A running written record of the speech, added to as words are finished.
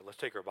Let's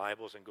take our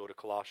Bibles and go to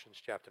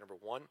Colossians chapter number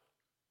 1.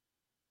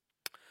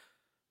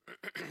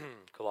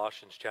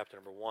 Colossians chapter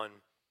number 1.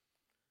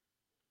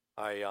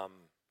 I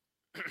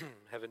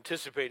have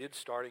anticipated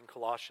starting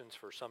Colossians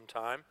for some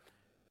time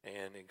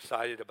and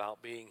excited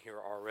about being here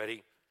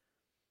already.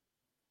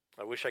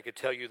 I wish I could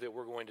tell you that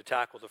we're going to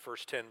tackle the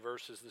first 10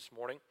 verses this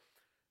morning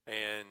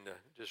and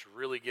just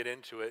really get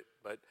into it,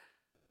 but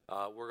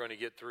we're going to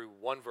get through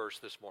one verse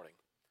this morning.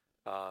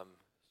 So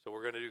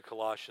we're going to do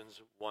Colossians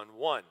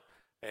 1:1,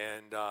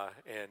 and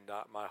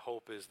my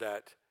hope is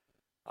that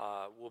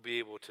we'll be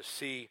able to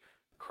see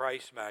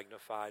Christ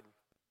magnified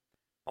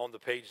on the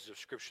pages of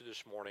Scripture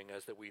this morning,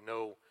 as that we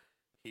know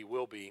He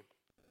will be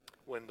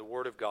when the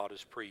Word of God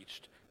is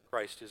preached,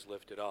 Christ is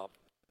lifted up.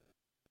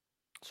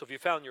 So if you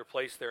found your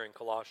place there in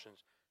Colossians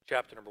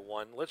chapter number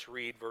 1, let's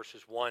read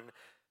verses 1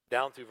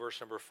 down through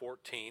verse number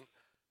 14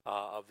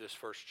 of this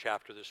first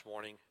chapter this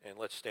morning, and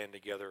let's stand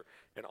together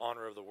in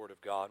honor of the Word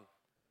of God.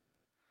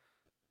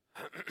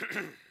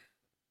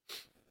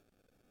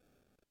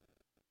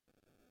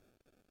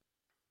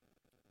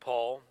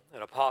 Paul,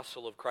 an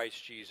apostle of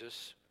Christ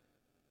Jesus,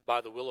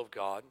 by the will of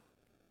God,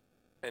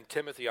 and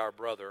Timothy our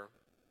brother,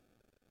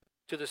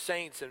 to the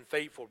saints and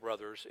faithful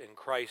brothers in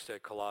Christ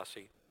at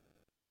Colossae,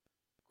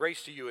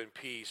 grace to you and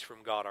peace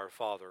from God our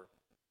Father.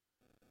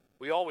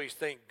 We always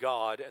thank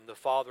God and the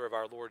Father of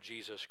our Lord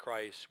Jesus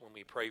Christ when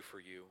we pray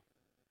for you,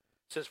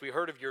 since we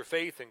heard of your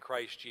faith in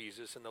Christ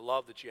Jesus and the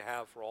love that you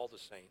have for all the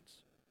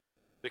saints,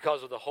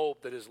 because of the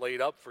hope that is laid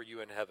up for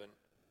you in heaven.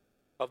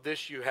 Of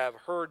this you have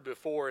heard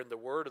before in the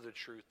word of the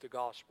truth, the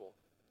gospel,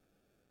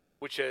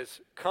 which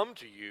has come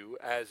to you,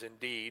 as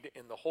indeed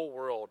in the whole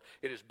world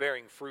it is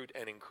bearing fruit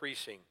and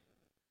increasing,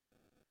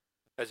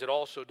 as it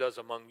also does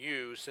among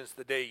you since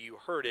the day you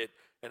heard it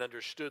and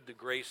understood the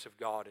grace of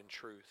God in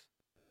truth.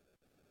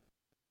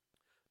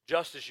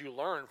 Just as you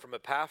learned from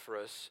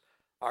Epaphras,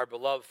 our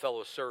beloved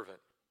fellow servant.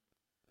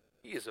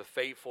 He is a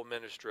faithful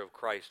minister of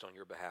Christ on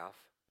your behalf,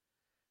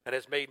 and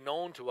has made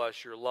known to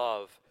us your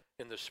love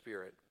in the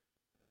Spirit.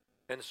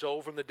 And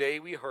so from the day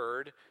we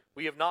heard,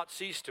 we have not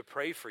ceased to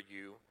pray for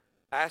you,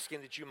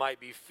 asking that you might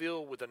be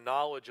filled with the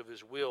knowledge of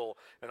His will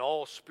and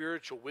all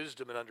spiritual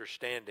wisdom and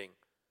understanding,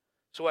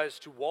 so as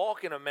to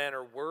walk in a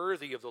manner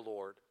worthy of the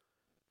Lord,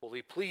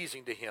 fully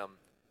pleasing to Him,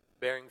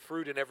 bearing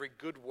fruit in every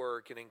good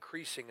work and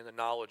increasing in the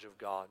knowledge of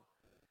God.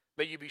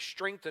 May you be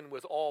strengthened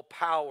with all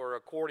power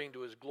according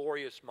to His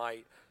glorious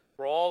might,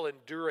 for all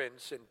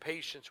endurance and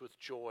patience with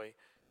joy,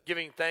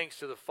 giving thanks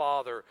to the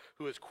Father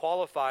who has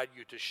qualified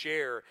you to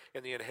share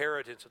in the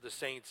inheritance of the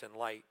saints in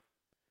light.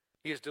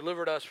 He has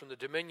delivered us from the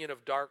dominion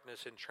of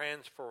darkness and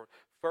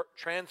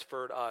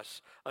transferred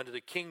us unto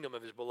the kingdom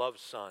of His beloved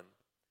Son,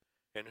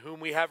 in whom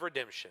we have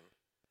redemption,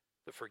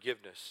 the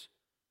forgiveness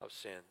of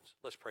sins.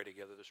 Let's pray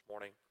together this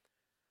morning.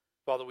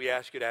 Father, we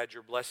ask you to add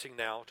your blessing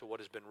now to what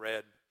has been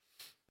read.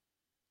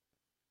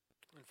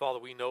 And Father,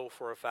 we know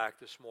for a fact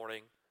this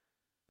morning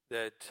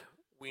that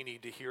we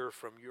need to hear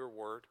from your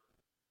word.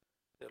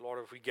 That,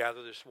 Lord, if we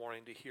gather this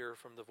morning to hear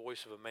from the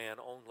voice of a man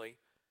only,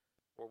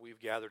 or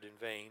we've gathered in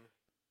vain.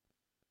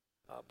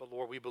 But,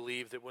 Lord, we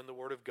believe that when the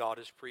word of God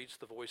is preached,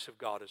 the voice of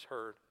God is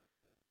heard.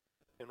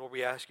 And, Lord,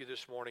 we ask you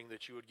this morning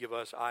that you would give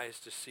us eyes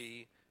to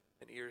see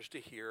and ears to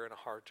hear and a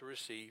heart to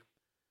receive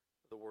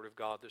the word of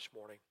God this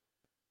morning.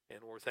 And,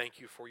 Lord, thank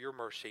you for your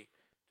mercy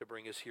to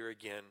bring us here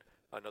again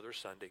another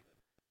Sunday.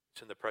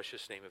 It's in the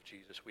precious name of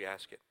Jesus we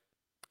ask it.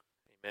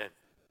 Amen.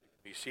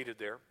 Be seated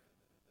there.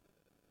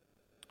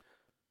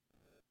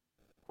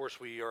 Of course,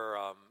 we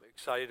are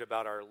excited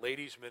about our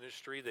ladies'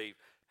 ministry. They've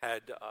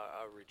had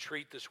a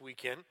retreat this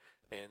weekend,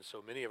 and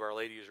so many of our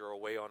ladies are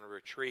away on a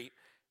retreat,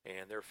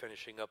 and they're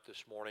finishing up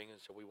this morning, and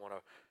so we want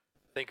to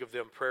think of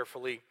them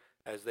prayerfully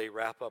as they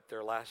wrap up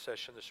their last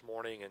session this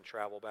morning and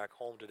travel back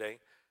home today,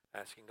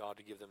 asking God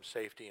to give them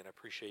safety, and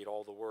appreciate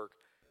all the work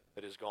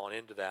that has gone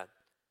into that.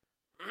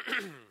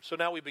 So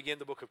now we begin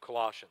the book of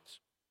Colossians.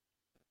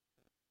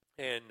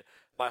 And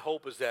my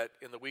hope is that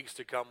in the weeks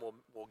to come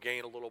we'll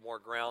gain a little more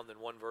ground than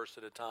one verse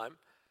at a time.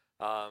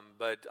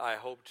 But I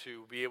hope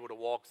to be able to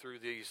walk through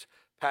these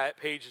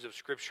pages of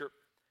Scripture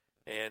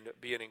and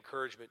be an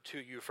encouragement to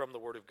you from the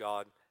Word of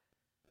God.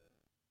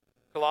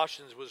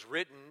 Colossians was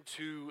written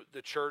to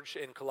the church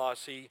in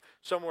Colossae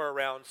somewhere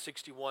around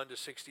 61 to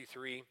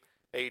 63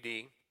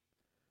 A.D.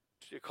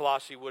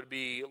 Colossae would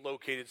be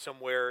located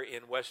somewhere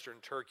in western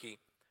Turkey,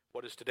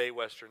 what is today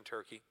western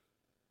Turkey.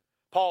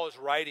 Paul is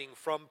writing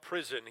from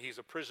prison. He's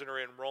a prisoner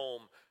in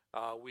Rome.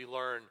 We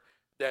learn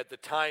that the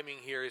timing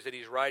here is that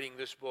he's writing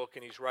this book,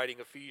 and he's writing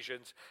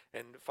Ephesians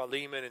and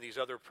Philemon and these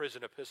other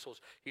prison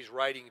epistles. He's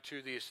writing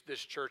to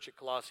this church at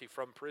Colossae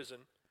from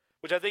prison,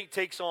 which I think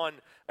takes on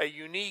a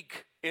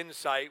unique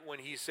insight when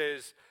he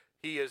says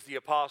he is the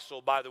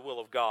apostle by the will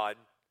of God,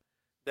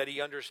 that he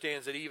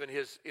understands that even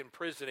his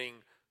imprisoning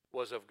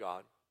was of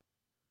God.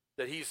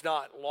 That he's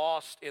not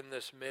lost in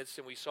this midst,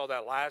 and we saw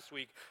that last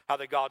week, how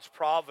that God's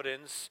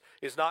providence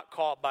is not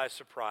caught by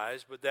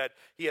surprise, but that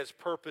he has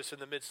purpose in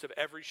the midst of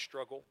every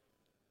struggle.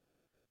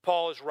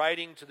 Paul is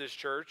writing to this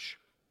church,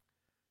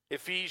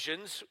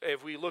 Ephesians,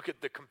 if we look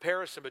at the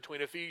comparison between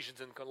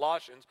Ephesians and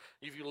Colossians,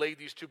 if you laid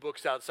these two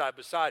books out side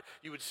by side,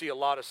 you would see a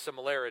lot of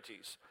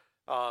similarities.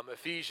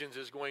 Ephesians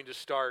is going to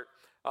start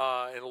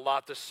in a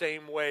lot the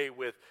same way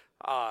with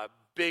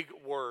big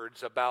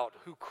words about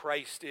who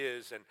Christ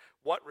is and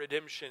what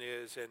redemption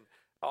is. And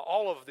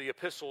all of the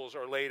epistles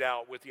are laid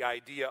out with the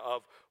idea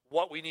of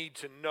what we need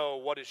to know,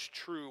 what is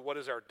true, what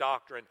is our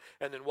doctrine,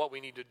 and then what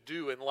we need to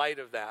do in light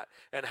of that,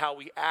 and how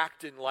we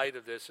act in light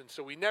of this. And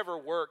so we never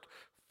work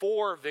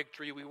for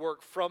victory, we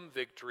work from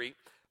victory.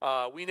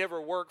 We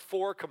never work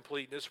for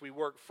completeness, we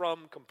work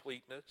from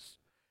completeness.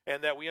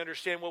 And that we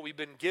understand what we've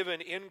been given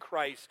in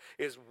Christ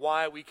is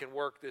why we can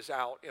work this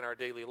out in our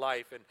daily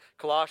life. And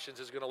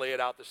Colossians is going to lay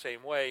it out the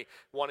same way.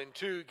 1 and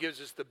 2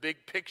 gives us the big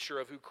picture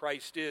of who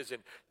Christ is,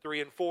 and 3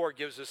 and 4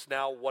 gives us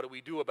now what do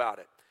we do about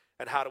it,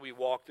 and how do we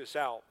walk this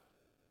out.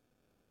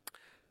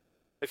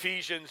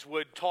 Ephesians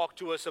would talk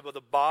to us about the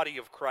body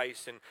of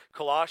Christ, and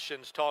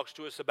Colossians talks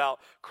to us about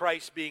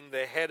Christ being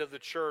the head of the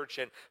church,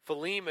 and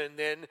Philemon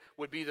then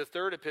would be the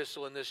third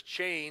epistle in this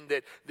chain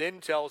that then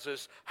tells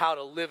us how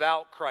to live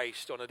out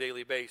Christ on a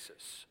daily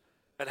basis,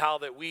 and how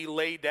that we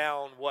lay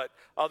down what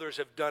others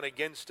have done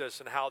against us,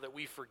 and how that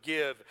we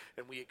forgive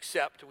and we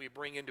accept and we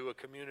bring into a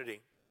community.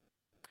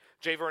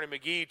 J. Vernon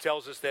McGee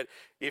tells us that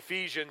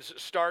Ephesians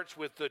starts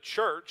with the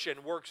church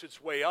and works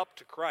its way up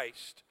to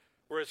Christ,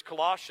 whereas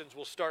Colossians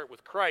will start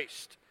with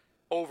Christ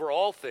over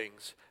all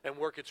things and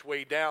work its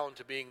way down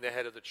to being the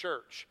head of the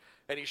church.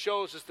 And he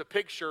shows us the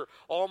picture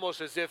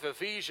almost as if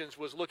Ephesians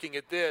was looking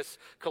at this,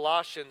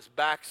 Colossians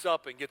backs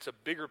up and gets a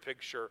bigger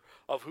picture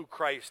of who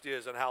Christ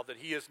is and how that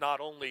he is not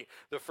only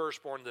the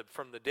firstborn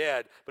from the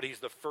dead, but he's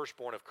the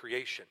firstborn of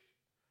creation,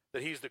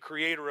 that he's the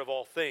creator of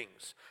all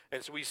things.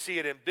 And so we see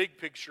it in big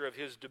picture of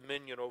his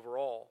dominion over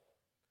all.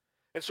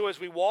 And so as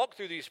we walk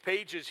through these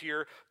pages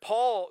here,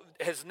 Paul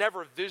has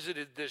never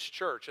visited this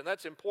church, and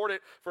that's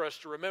important for us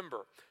to remember.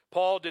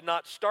 Paul did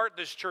not start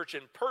this church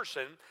in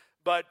person,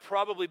 but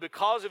probably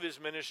because of his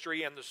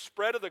ministry and the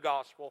spread of the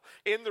gospel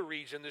in the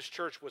region, this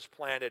church was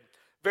planted.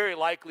 Very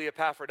likely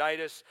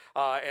Epaphroditus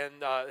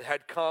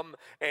had come,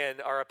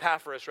 or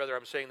Epaphras, rather,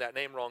 I'm saying that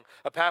name wrong.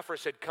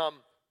 Epaphras had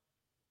come,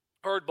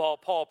 heard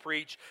Paul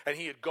preach, and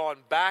he had gone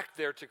back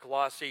there to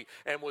Colossae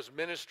and was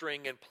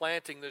ministering and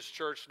planting this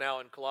church now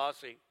in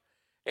Colossae.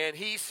 And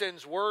he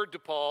sends word to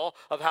Paul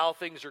of how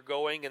things are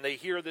going, and they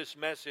hear this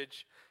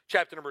message.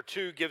 Chapter number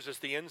 2 gives us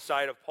the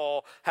insight of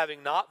Paul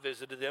having not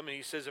visited them, and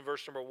he says in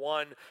verse number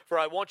 1, "For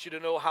I want you to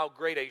know how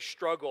great a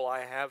struggle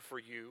I have for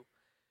you,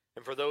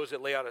 and for those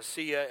at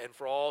Laodicea, and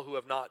for all who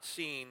have not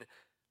seen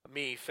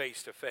me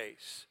face to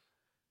face."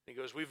 He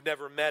goes, we've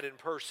never met in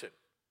person.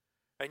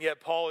 And yet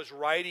Paul is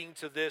writing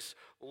to this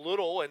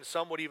little, and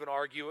some would even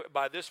argue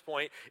by this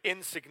point,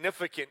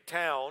 insignificant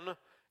town,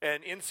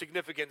 an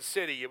insignificant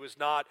city. It was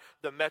not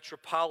the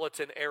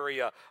metropolitan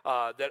area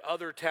that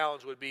other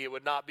towns would be. It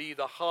would not be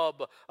the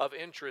hub of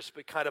interest,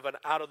 but kind of an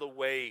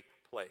out-of-the-way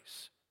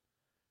place.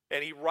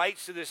 And he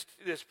writes to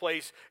this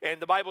place,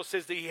 and the Bible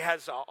says that he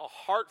has a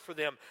heart for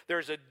them.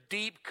 There's a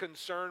deep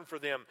concern for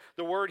them.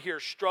 The word here,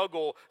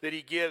 struggle, that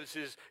he gives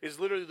is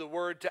literally the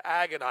word to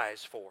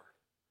agonize for.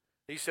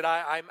 He said,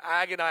 I'm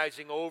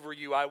agonizing over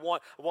you. I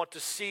want to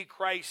see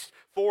Christ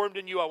formed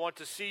in you. I want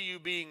to see you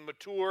being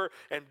mature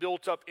and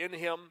built up in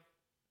him.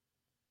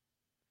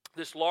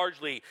 This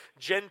largely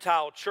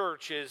Gentile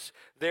church is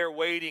there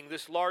waiting.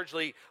 This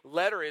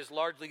letter is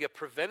largely a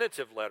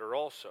preventative letter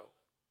also.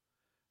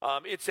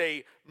 It's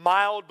a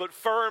mild but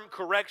firm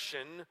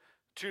correction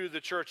to the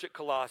church at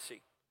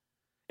Colossae.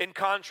 In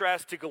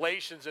contrast to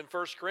Galatians and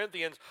 1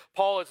 Corinthians,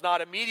 Paul is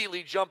not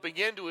immediately jumping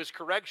into his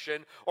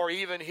correction or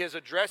even his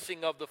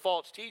addressing of the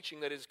false teaching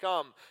that has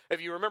come.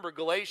 If you remember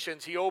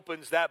Galatians, he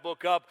opens that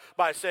book up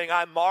by saying,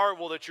 I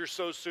marvel that you're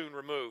so soon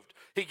removed.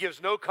 He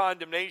gives no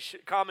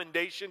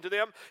commendation to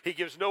them. He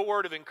gives no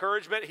word of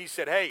encouragement. He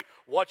said, hey,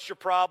 what's your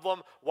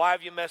problem? Why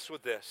have you messed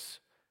with this?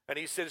 And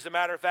he said, as a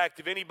matter of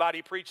fact, if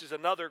anybody preaches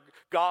another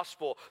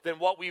gospel than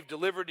what we've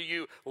delivered to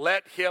you,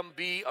 let him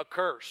be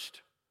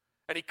accursed.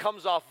 And he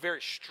comes off very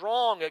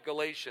strong at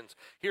Galatians.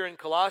 Here in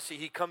Colossae,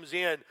 he comes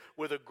in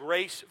with a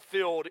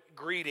grace-filled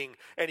greeting,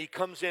 and he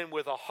comes in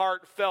with a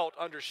heartfelt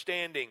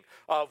understanding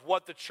of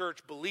what the church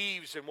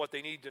believes and what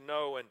they need to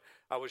know. And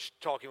I was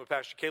talking with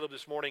Pastor Caleb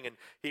this morning, and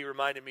he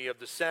reminded me of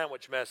the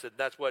sandwich method.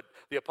 That's what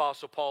the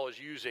Apostle Paul is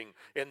using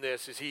in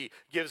this, is he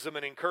gives them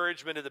an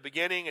encouragement at the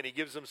beginning, and he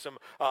gives them some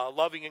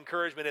loving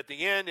encouragement at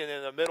the end, and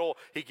in the middle,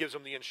 he gives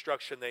them the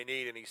instruction they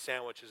need, and he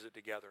sandwiches it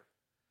together.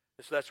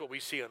 And so that's what we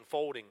see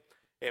unfolding,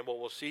 and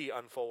what we'll see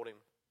unfolding.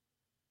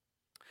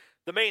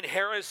 The main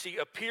heresy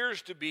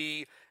appears to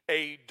be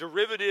a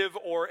derivative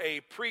or a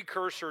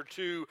precursor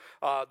to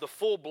the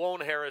full-blown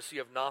heresy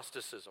of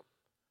Gnosticism.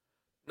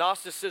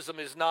 Gnosticism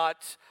is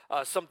not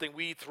something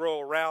we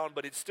throw around,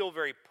 but it's still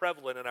very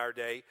prevalent in our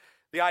day.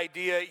 The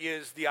idea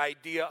is the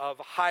idea of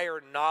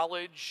higher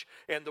knowledge,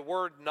 and the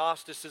word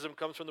Gnosticism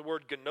comes from the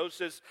word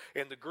gnosis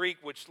in the Greek,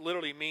 which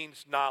literally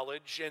means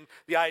knowledge. And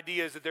the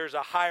idea is that there's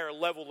a higher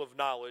level of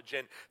knowledge,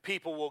 and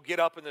people will get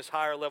up in this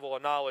higher level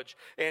of knowledge.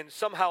 And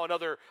somehow or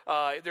another,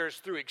 there's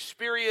through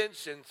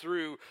experience and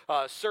through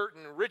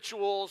certain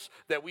rituals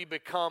that we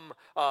become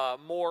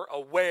more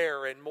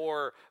aware and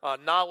more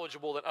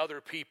knowledgeable than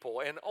other people.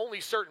 And only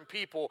certain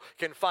people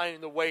can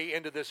find the way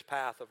into this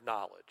path of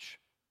knowledge.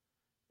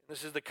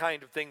 This is the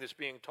kind of thing that's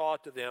being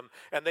taught to them,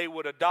 and they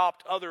would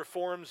adopt other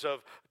forms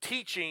of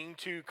teaching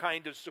to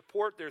kind of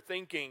support their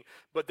thinking,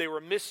 but they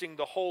were missing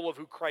the whole of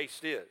who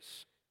Christ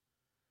is.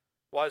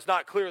 While it's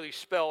not clearly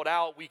spelled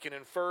out, we can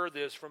infer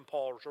this from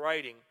Paul's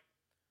writing.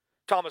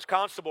 Thomas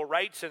Constable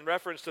writes in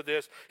reference to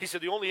this, he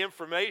said, the only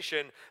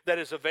information that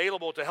is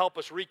available to help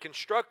us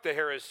reconstruct the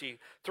heresy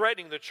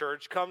threatening the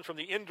church comes from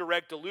the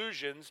indirect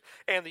allusions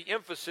and the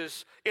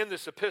emphasis in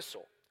this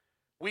epistle.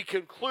 We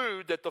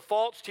conclude that the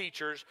false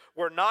teachers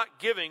were not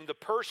giving the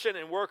person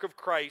and work of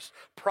Christ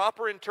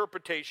proper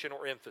interpretation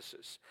or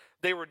emphasis.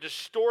 They were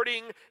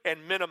distorting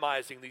and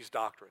minimizing these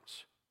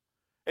doctrines.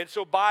 And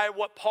so by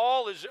what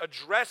Paul is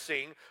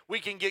addressing, we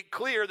can get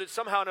clear that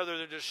somehow or another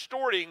they're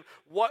distorting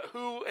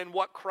who and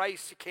what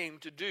Christ came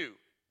to do.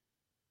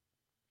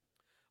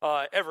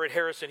 Everett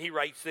Harrison, he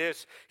writes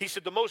this. He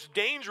said, the most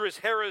dangerous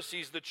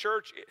heresies the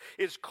church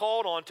is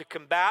called on to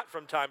combat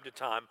from time to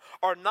time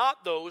are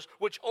not those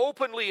which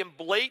openly and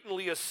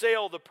blatantly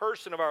assail the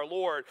person of our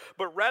Lord,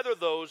 but rather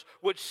those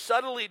which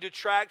subtly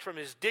detract from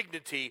his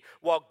dignity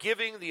while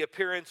giving the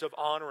appearance of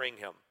honoring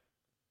him.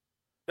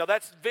 Now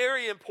that's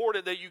very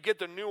important that you get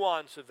the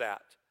nuance of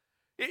that.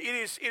 It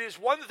is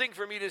one thing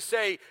for me to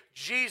say,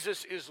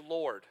 Jesus is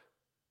Lord.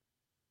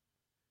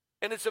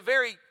 And it's a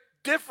very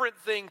different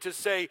thing to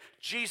say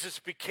Jesus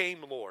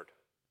became Lord.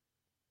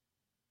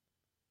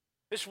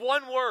 It's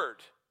one word.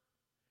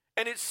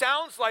 And it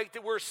sounds like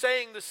that we're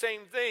saying the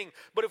same thing,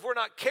 but if we're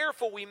not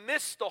careful, we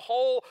miss the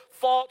whole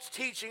false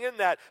teaching in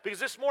that. Because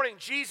this morning,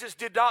 Jesus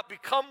did not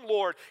become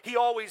Lord. He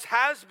always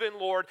has been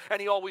Lord,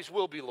 and he always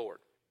will be Lord.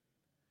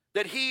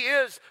 That he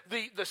is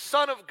the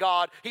Son of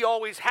God. He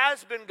always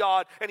has been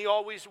God, and he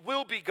always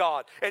will be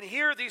God. And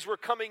here these were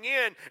coming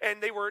in,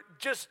 and they were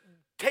just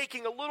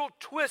taking a little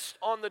twist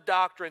on the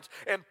doctrines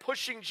and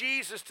pushing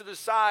Jesus to the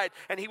side,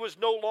 and he was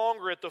no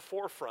longer at the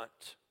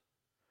forefront.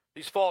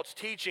 These false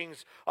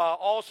teachings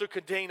also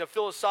contain a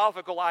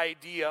philosophical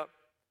idea.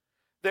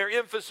 Their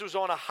emphasis was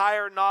on a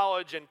higher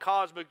knowledge and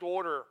cosmic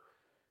order.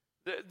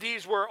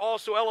 These were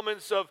also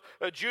elements of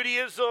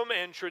Judaism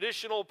and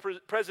traditional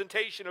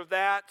presentation of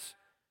that.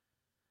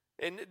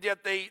 And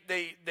yet they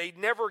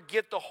never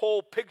get the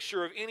whole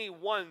picture of any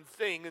one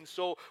thing. And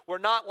so we're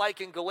not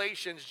like in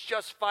Galatians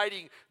just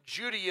fighting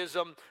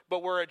Judaism,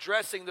 but we're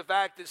addressing the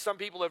fact that some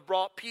people have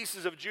brought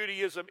pieces of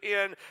Judaism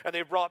in, and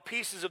they've brought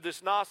pieces of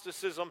this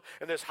Gnosticism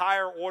and this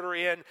higher order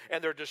in,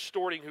 and they're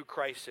distorting who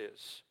Christ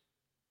is.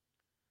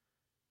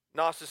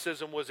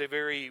 Gnosticism was a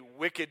very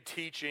wicked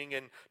teaching,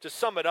 and to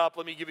sum it up,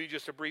 let me give you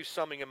just a brief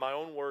summing in my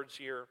own words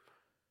here.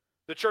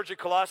 The church at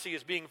Colossae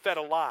is being fed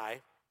a lie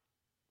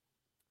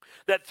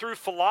that through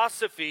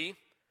philosophy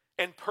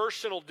and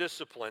personal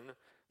discipline,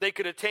 they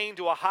could attain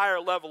to a higher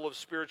level of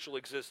spiritual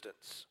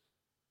existence.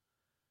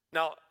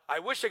 Now, I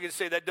wish I could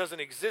say that doesn't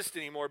exist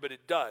anymore, but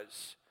it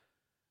does.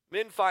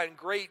 Men find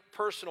great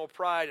personal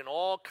pride in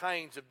all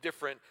kinds of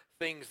different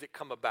things that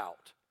come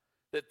about.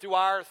 That through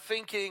our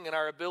thinking and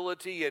our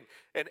ability, and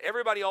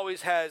everybody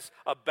always has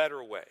a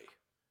better way.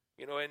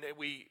 And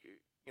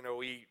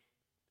we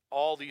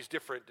all these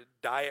different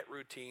diet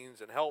routines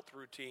and health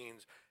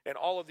routines, and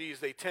all of these,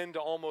 they tend to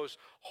almost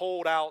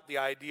hold out the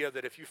idea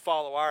that if you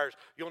follow ours,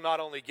 you'll not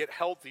only get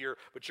healthier,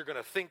 but you're going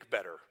to think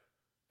better,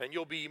 and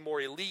you'll be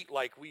more elite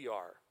like we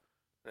are.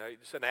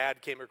 An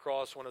ad came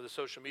across one of the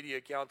social media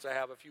accounts I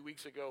have a few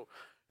weeks ago,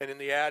 and in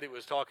the ad it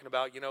was talking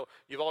about,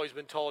 you've always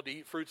been told to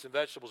eat fruits and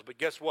vegetables, but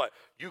guess what?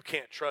 You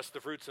can't trust the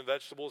fruits and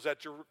vegetables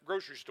at your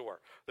grocery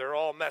store. They're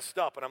all messed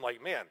up. And I'm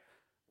like, man,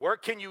 where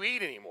can you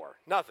eat anymore?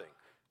 Nothing.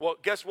 Well,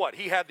 guess what?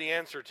 He had the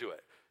answer to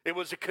it. It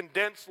was a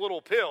condensed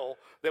little pill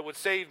that would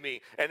save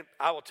me. And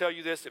I will tell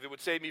you this, if it would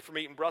save me from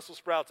eating Brussels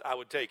sprouts, I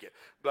would take it.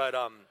 But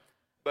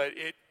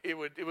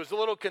it was a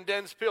little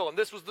condensed pill, and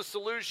this was the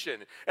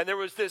solution. And there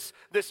was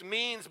this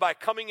means by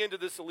coming into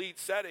this elite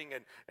setting.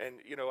 And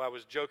I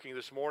was joking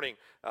this morning,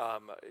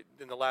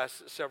 in the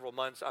last several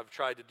months, I've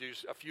tried to do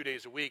a few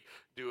days a week,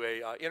 do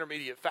a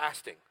intermediate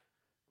fasting.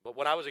 But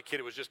when I was a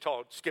kid, it was just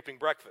called skipping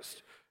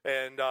breakfast.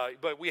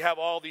 But we have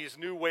all these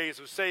new ways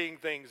of saying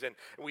things, and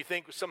we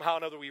think somehow or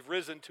another we've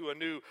risen to a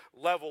new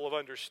level of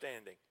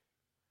understanding.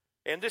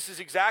 And this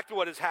is exactly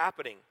what is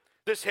happening.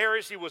 This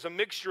heresy was a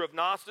mixture of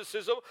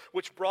Gnosticism,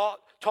 which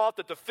taught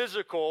that the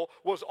physical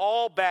was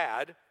all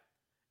bad,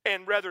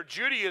 and rather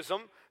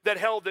Judaism that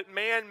held that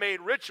man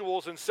made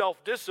rituals and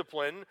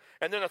self-discipline,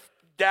 and then a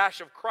dash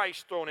of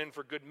Christ thrown in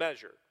for good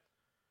measure.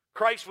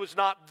 Christ was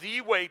not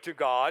the way to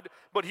God,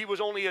 but he was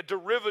only a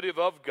derivative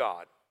of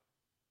God.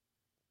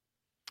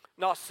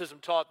 Gnosticism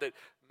taught that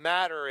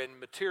matter and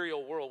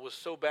material world was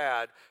so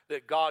bad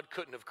that God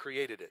couldn't have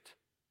created it.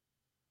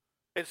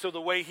 And so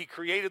the way he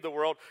created the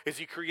world is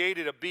he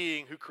created a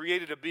being who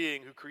created a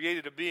being who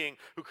created a being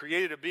who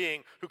created a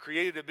being who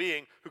created a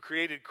being who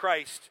created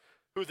Christ,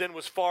 who then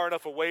was far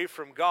enough away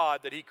from God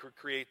that he could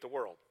create the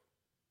world.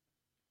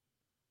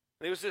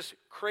 And it was this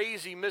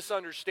crazy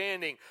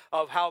misunderstanding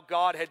of how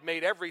God had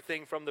made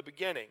everything from the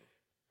beginning.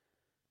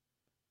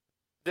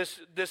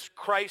 This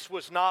Christ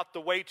was not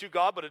the way to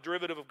God, but a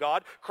derivative of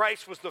God.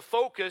 Christ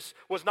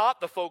was not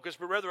the focus,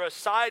 but rather a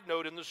side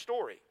note in the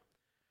story.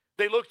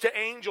 They looked to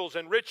angels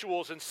and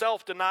rituals and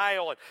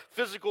self-denial and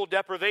physical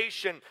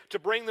deprivation to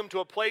bring them to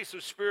a place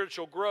of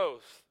spiritual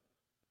growth.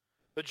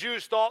 The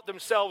Jews thought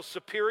themselves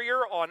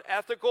superior on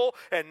ethical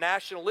and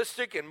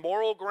nationalistic and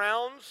moral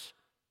grounds,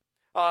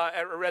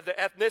 or rather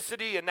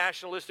ethnicity and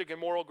nationalistic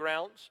and moral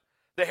grounds.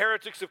 The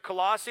heretics of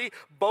Colossae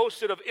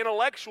boasted of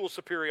intellectual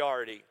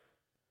superiority.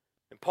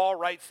 And Paul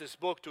writes this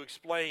book to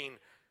explain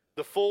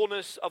the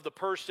fullness of the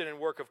person and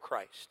work of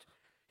Christ.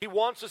 He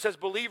wants us as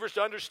believers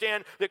to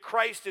understand that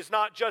Christ is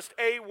not just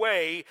a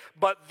way,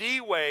 but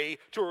the way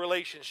to a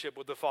relationship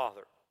with the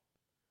Father.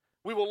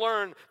 We will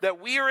learn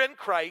that we are in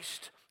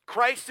Christ,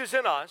 Christ is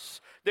in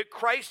us, that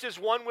Christ is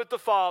one with the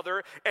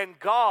Father, and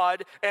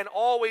God, and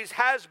always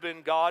has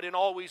been God, and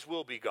always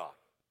will be God.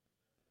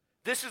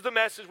 This is the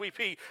message we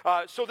see.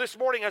 So this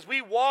morning, as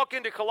we walk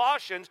into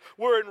Colossians,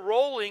 we're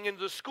enrolling in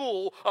the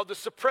school of the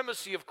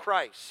supremacy of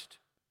Christ.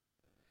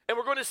 And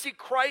we're going to see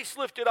Christ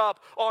lifted up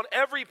on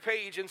every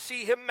page and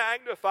see him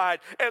magnified.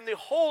 And the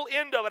whole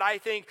end of it, I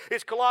think,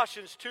 is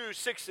Colossians 2,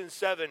 6, and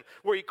 7,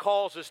 where he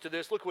calls us to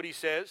this. Look what he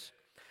says.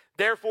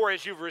 Therefore,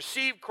 as you've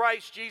received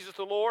Christ Jesus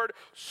the Lord,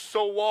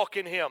 so walk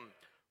in him,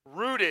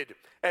 rooted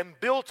and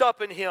built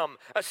up in him,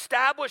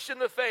 established in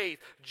the faith,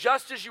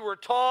 just as you were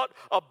taught,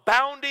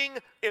 abounding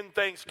in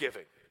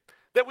thanksgiving.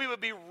 That we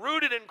would be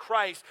rooted in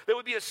Christ, that we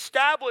would be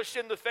established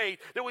in the faith,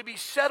 that we would be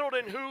settled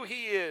in who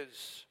he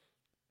is.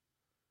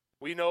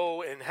 We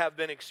know and have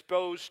been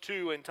exposed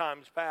to in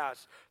times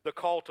past the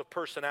cult of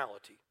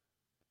personality.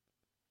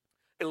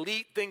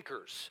 Elite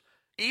thinkers,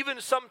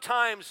 even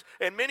sometimes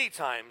and many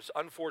times,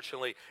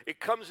 unfortunately, it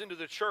comes into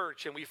the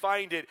church and we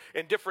find it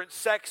in different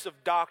sects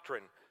of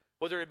doctrine,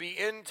 whether it be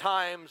end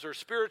times or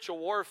spiritual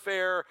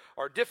warfare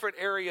or different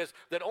areas,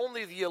 that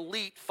only the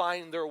elite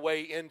find their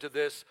way into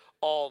this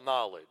all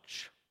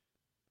knowledge.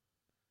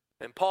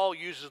 And Paul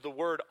uses the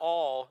word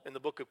all in the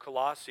book of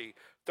Colossae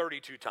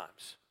 32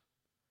 times.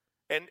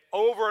 And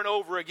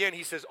over again,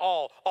 he says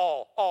all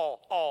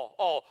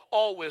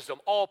wisdom,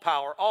 all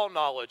power, all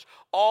knowledge,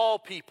 all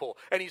people.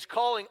 And he's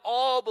calling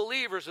all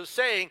believers as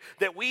saying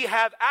that we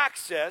have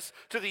access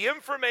to the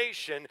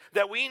information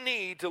that we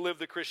need to live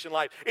the Christian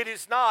life. It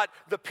is not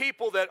the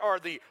people that are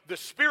the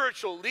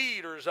spiritual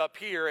leaders up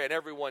here and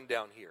everyone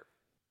down here.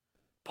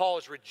 Paul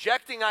is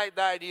rejecting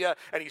the idea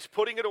and he's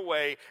putting it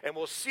away, and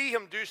we'll see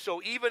him do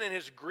so even in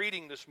his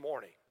greeting this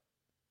morning.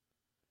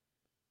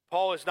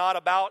 Paul is not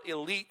about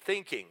elite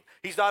thinking.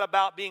 He's not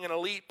about being an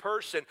elite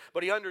person,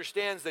 but he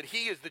understands that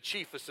he is the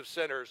chiefest of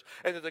sinners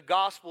and that the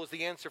gospel is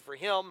the answer for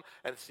him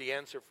and it's the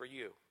answer for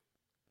you.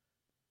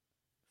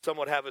 Some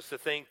would have us to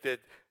think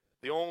that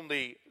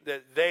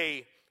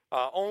they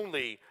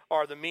only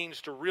are the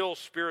means to real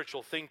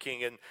spiritual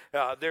thinking, and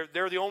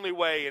they're the only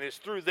way, and it's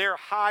through their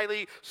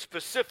highly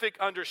specific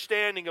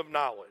understanding of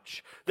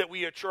knowledge that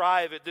we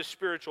arrive at this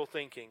spiritual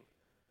thinking.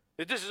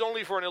 That this is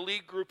only for an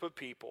elite group of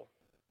people.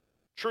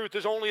 Truth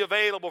is only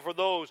available for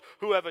those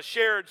who have a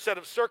shared set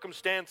of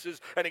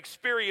circumstances and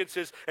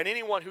experiences, and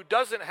anyone who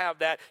doesn't have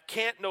that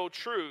can't know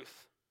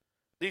truth.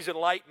 These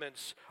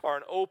enlightenments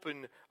are the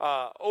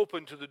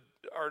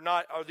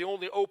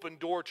only open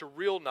door to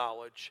real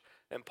knowledge,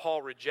 and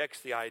Paul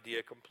rejects the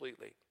idea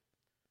completely.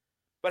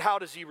 But how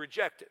does he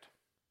reject it?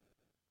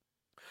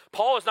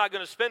 Paul is not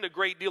going to spend a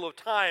great deal of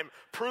time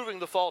proving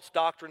the false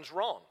doctrines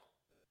wrong.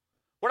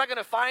 We're not going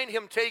to find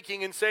him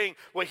taking and saying,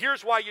 well,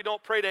 here's why you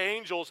don't pray to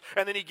angels,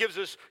 and then he gives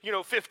us,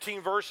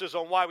 15 verses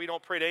on why we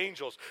don't pray to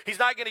angels. He's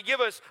not going to give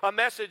us a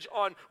message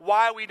on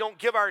why we don't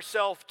give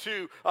ourselves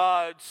to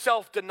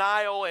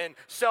self-denial and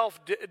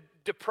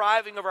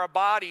self-depriving of our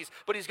bodies,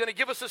 but he's going to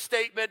give us a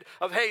statement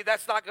of, hey,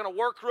 that's not going to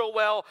work real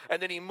well,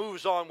 and then he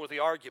moves on with the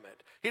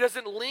argument. He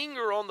doesn't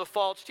linger on the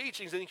false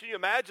teachings. And can you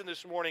imagine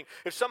this morning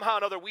if somehow or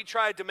another we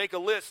tried to make a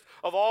list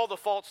of all the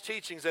false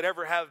teachings that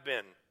ever have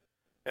been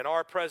and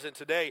are present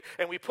today,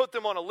 and we put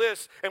them on a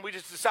list, and we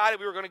just decided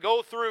we were going to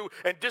go through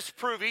and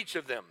disprove each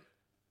of them?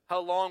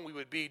 How long we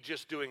would be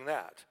just doing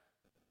that?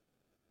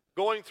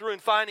 Going through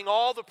and finding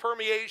all the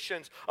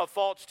permeations of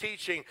false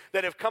teaching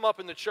that have come up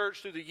in the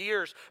church through the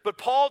years. But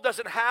Paul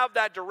doesn't have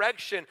that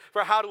direction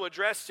for how to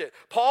address it.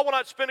 Paul will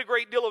not spend a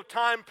great deal of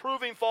time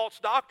proving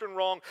false doctrine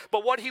wrong,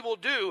 but what he will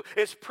do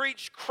is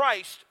preach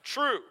Christ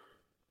true.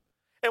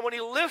 And when he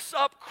lifts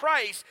up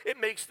Christ, it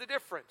makes the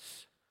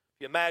difference.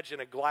 You imagine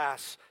a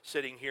glass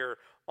sitting here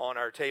on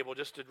our table,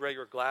 just a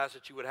regular glass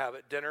that you would have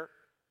at dinner.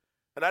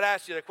 And I'd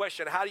ask you the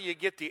question, how do you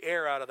get the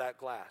air out of that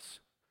glass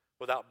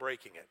without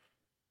breaking it?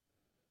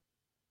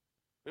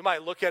 We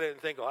might look at it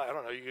and think, oh, I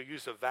don't know, you could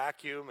use a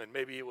vacuum and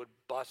maybe it would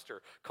bust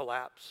or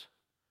collapse.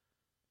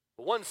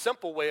 But one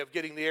simple way of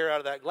getting the air out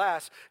of that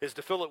glass is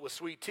to fill it with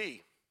sweet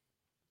tea.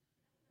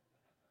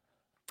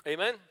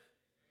 Amen?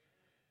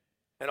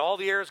 And all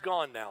the air is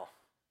gone now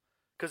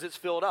because it's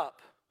filled up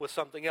with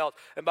something else.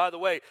 And by the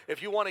way,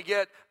 if you want to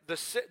get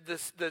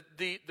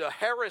the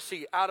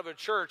heresy out of a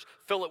church,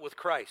 fill it with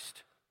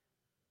Christ.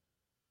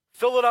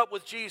 Fill it up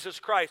with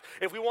Jesus Christ.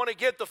 If we want to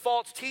get the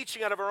false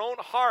teaching out of our own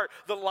heart,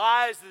 the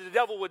lies that the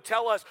devil would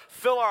tell us,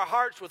 fill our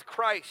hearts with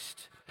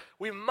Christ.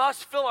 We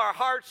must fill our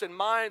hearts and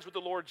minds with the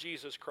Lord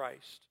Jesus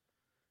Christ.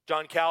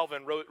 John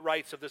Calvin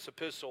writes of this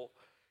epistle.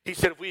 He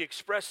said, if we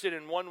express it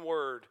in one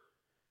word,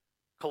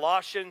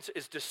 Colossians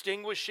is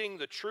distinguishing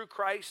the true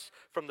Christ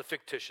from the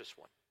fictitious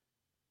one.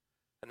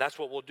 And that's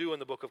what we'll do in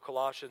the book of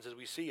Colossians as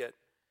we see it.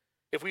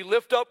 If we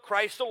lift up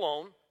Christ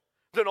alone,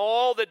 then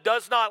all that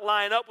does not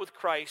line up with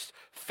Christ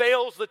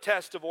fails the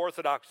test of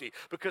orthodoxy,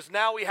 because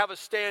now we have a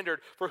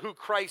standard for who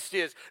Christ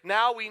is.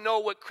 Now we know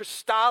what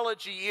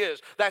Christology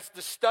is. That's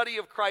the study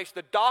of Christ,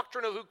 the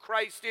doctrine of who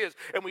Christ is.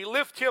 And we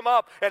lift him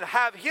up and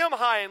have him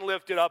high and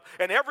lifted up,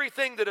 and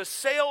everything that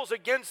assails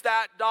against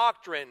that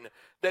doctrine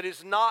that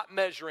is not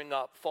measuring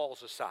up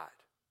falls aside,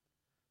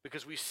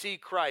 because we see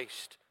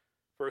Christ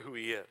for who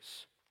he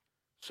is.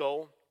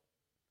 So,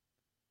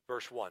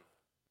 verse 1.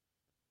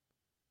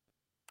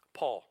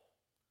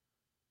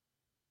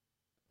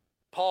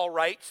 Paul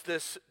writes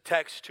this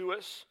text to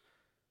us.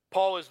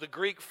 Paul is the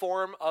Greek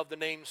form of the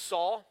name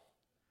Saul.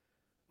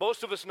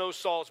 Most of us know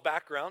Saul's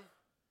background.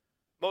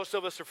 Most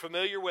of us are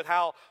familiar with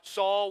how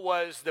Saul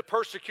was the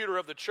persecutor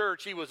of the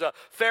church. He was a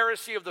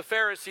Pharisee of the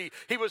Pharisee.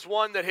 He was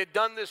one that had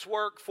done this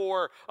work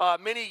for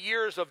many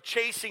years of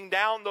chasing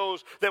down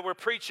those that were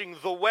preaching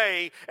the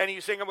way. And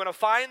he's saying, I'm going to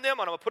find them,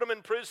 I'm going to put them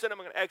in prison, I'm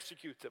going to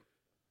execute them.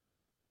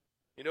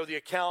 You know the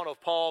account of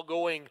Paul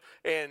going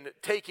and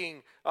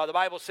taking, the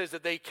Bible says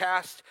that they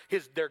cast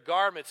their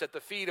garments at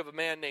the feet of a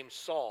man named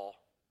Saul.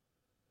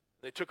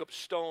 They took up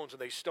stones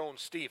and they stoned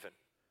Stephen,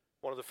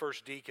 one of the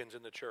first deacons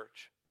in the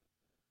church.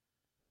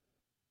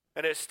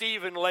 And as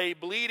Stephen lay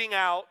bleeding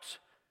out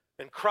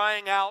and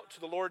crying out to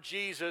the Lord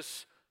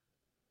Jesus,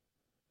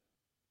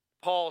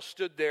 Saul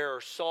stood there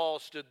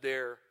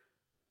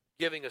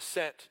giving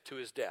assent to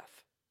his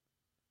death.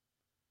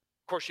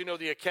 Of course, you know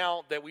the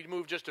account that we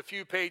move just a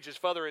few pages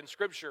further in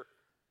Scripture.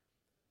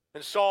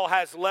 And Saul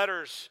has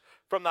letters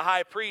from the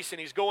high priest, and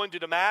he's going to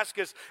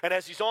Damascus. And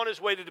as he's on his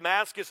way to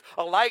Damascus,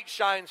 a light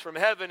shines from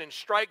heaven and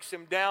strikes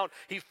him down.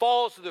 He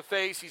falls to the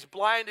face. He's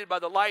blinded by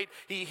the light.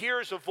 He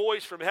hears a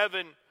voice from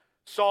heaven,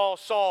 Saul,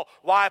 Saul,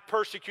 why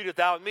persecutest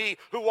thou me?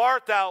 Who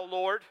art thou,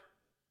 Lord?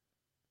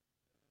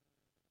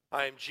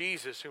 I am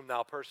Jesus whom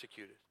thou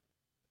persecutest.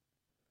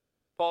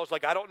 Paul's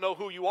like, I don't know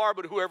who you are,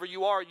 but whoever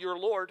you are, you're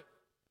Lord.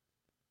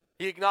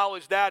 He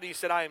acknowledged that. He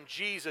said, I am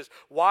Jesus.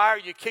 Why are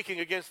you kicking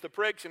against the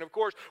pricks? And of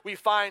course, we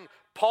find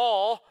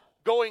Paul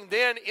going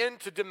then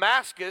into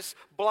Damascus,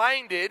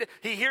 blinded.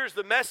 He hears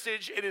the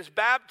message and is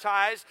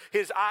baptized.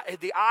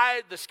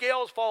 The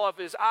scales fall off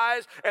his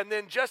eyes. And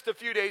then just a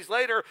few days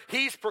later,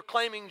 he's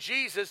proclaiming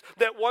Jesus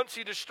that once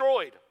he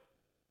destroyed.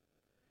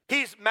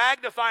 He's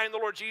magnifying the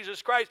Lord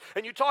Jesus Christ.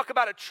 And you talk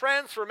about a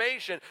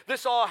transformation.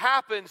 This all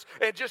happens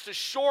in just a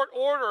short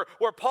order,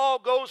 where Paul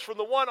goes from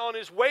the one on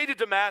his way to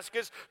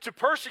Damascus to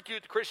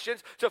persecute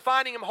Christians to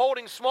finding him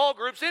holding small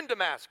groups in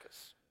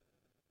Damascus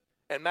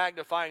and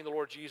magnifying the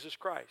Lord Jesus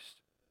Christ.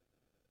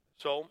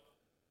 So,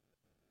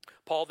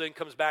 Paul then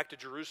comes back to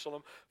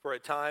Jerusalem for a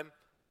time.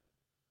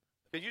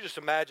 Can you just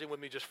imagine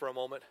with me just for a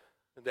moment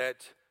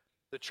that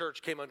the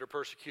church came under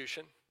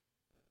persecution?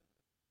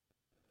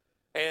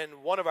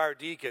 And one of our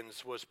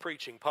deacons was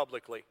preaching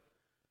publicly,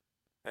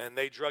 and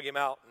they drug him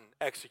out and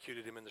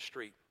executed him in the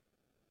street.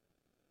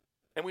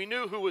 And we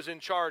knew who was in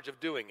charge of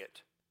doing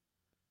it.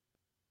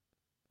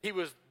 He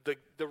was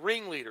the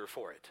ringleader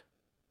for it.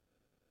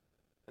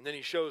 And then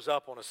he shows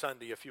up on a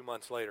Sunday a few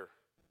months later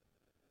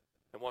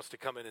and wants to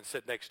come in and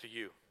sit next to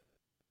you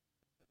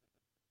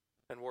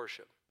and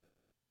worship.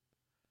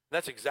 And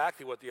that's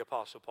exactly what the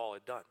Apostle Paul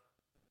had done.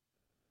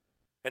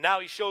 And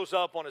now he shows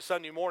up on a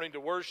Sunday morning to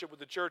worship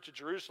with the church at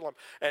Jerusalem.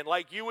 And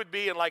like you would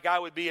be and like I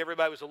would be,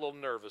 everybody was a little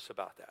nervous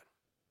about that.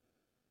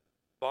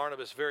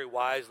 Barnabas very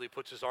wisely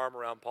puts his arm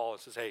around Paul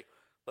and says, hey,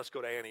 let's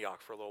go to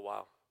Antioch for a little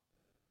while.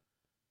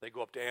 They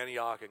go up to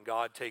Antioch, and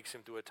God takes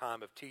him through a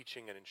time of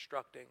teaching and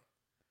instructing.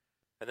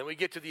 And then we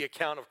get to the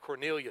account of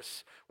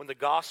Cornelius, when the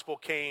gospel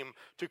came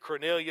to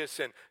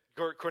Cornelius, and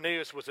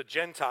Cornelius was a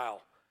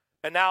Gentile.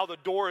 And now the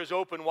door is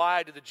open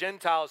wide to the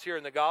Gentiles here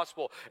in the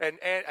gospel. And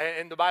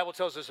the Bible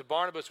tells us that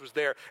Barnabas was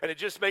there. And it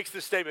just makes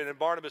this statement, and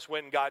Barnabas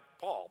went and got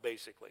Paul,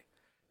 basically.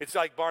 It's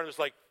like Barnabas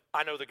like,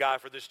 I know the guy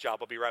for this job.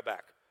 I'll be right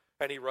back.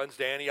 And he runs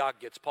to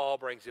Antioch, gets Paul,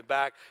 brings him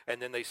back, and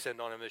then they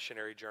send on a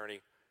missionary journey.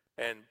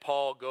 And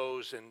Paul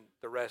goes, and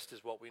the rest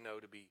is what we know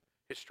to be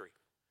history,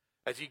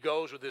 as he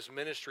goes with this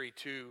ministry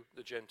to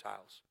the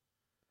Gentiles.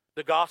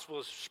 The gospel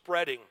is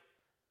spreading.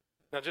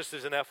 Now, just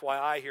as an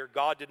FYI here,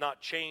 God did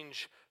not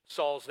change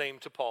Saul's name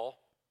to Paul.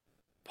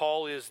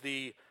 Paul is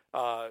the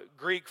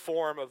Greek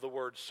form of the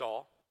word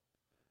Saul.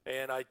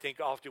 And I think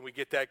often we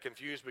get that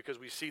confused because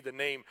we see the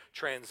name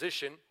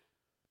transition.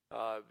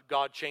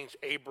 God changed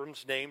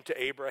Abram's name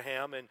to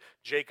Abraham and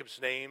Jacob's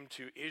name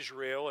to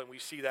Israel, and we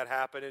see that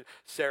happen, and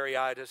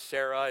Sarai to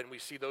Sarah, and we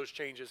see those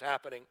changes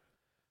happening.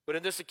 But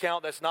in this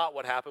account, that's not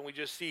what happened. We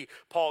just see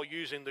Paul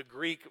using the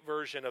Greek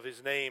version of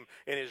his name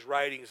in his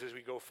writings as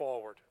we go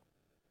forward,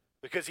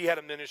 because he had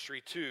a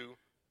ministry to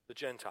the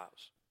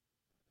Gentiles.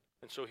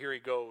 And so here he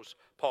goes,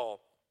 Paul.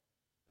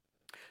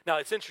 Now,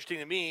 it's interesting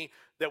to me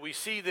that we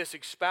see this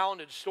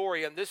expounded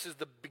story, and this is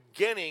the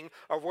beginning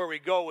of where we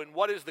go, and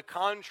what is the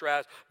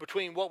contrast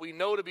between what we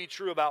know to be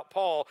true about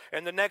Paul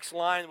and the next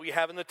line we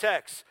have in the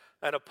text,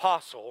 an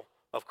apostle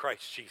of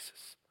Christ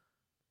Jesus.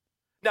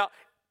 Now,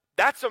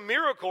 that's a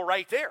miracle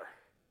right there.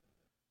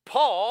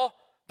 Paul,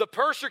 the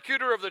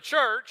persecutor of the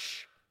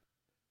church,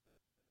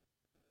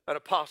 an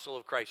apostle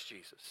of Christ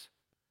Jesus.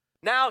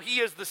 Now he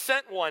is the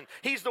sent one.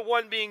 He's the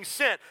one being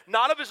sent,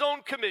 not of his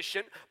own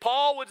commission.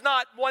 Paul would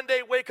not one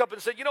day wake up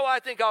and say, you know what, I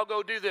think I'll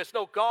go do this.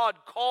 No, God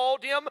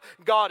called him.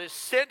 God has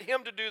sent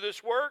him to do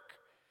this work.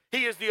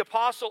 He is the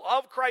apostle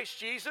of Christ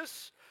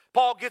Jesus.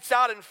 Paul gets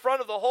out in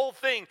front of the whole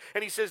thing,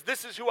 and he says,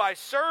 this is who I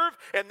serve,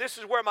 and this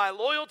is where my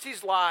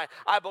loyalties lie.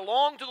 I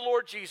belong to the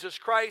Lord Jesus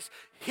Christ.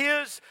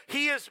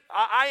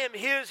 I am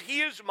his, he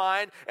is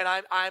mine, and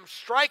I'm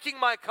striking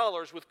my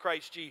colors with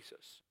Christ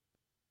Jesus.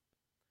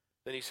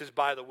 Then he says,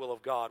 by the will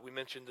of God. We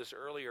mentioned this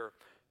earlier.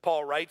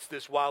 Paul writes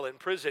this while in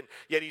prison,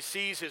 yet he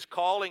sees his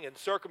calling and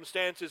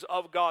circumstances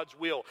of God's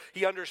will.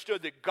 He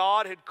understood that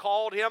God had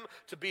called him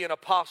to be an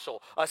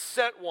apostle, a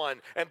sent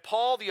one. And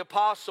Paul the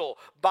apostle,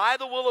 by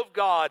the will of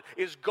God,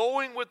 is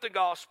going with the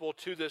gospel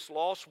to this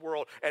lost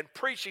world and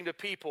preaching to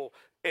people,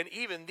 and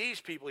even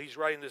these people he's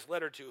writing this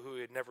letter to who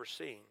he had never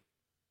seen.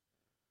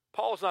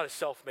 Paul is not a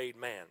self-made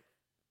man.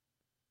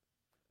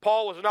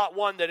 Paul was not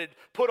one that had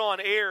put on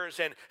airs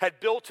and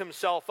had built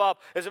himself up.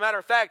 As a matter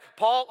of fact,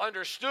 Paul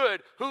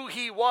understood who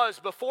he was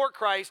before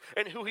Christ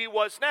and who he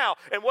was now.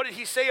 And what did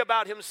he say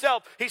about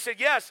himself? He said,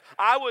 yes,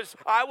 I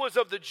was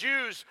of the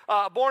Jews,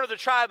 born of the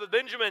tribe of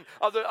Benjamin,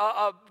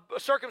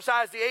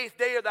 circumcised the 8th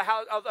day of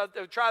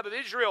the tribe of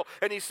Israel.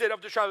 And he said,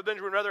 of the tribe of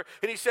Benjamin, rather.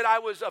 And he said, I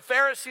was a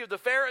Pharisee of the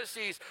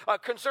Pharisees.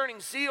 Concerning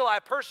zeal, I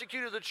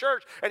persecuted the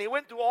church. And he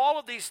went through all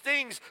of these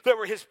things that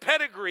were his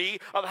pedigree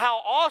of how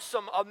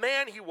awesome a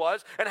man he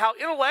was and how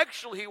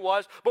intellectual he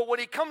was. But when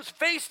he comes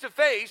face to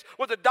face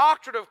with the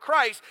doctrine of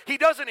Christ, he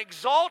doesn't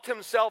exalt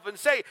himself and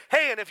say,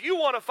 hey, and if you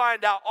want to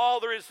find out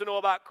all there is to know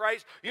about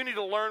Christ, you need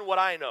to learn what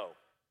I know.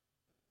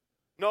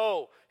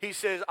 No, he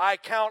says, I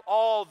count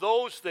all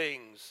those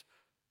things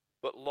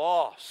but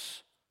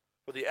loss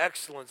for the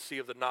excellency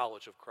of the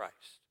knowledge of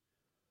Christ.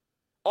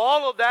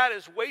 All of that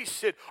is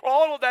wasted.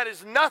 All of that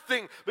is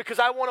nothing because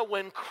I want to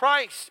win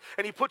Christ.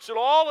 And he puts it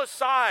all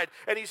aside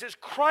and he says,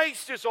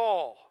 Christ is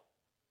all.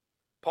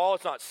 Paul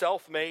is not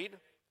self-made.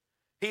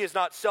 He is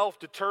not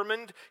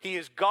self-determined. He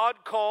is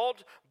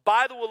God-called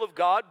by the will of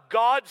God,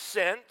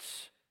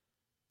 God-sent.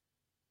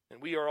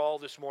 And we are all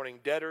this morning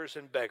debtors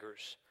and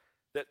beggars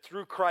that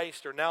through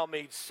Christ are now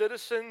made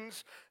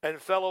citizens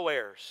and fellow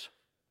heirs.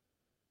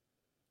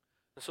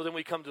 And so then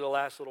we come to the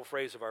last little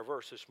phrase of our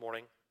verse this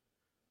morning.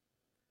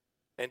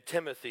 And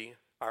Timothy,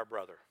 our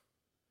brother.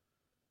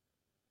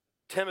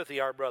 Timothy,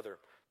 our brother.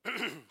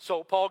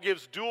 So Paul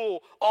gives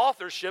dual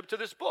authorship to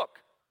this book.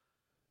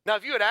 Now,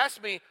 if you had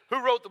asked me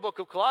who wrote the book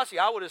of Colossae,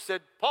 I would have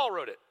said Paul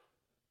wrote it.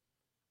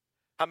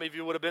 How many of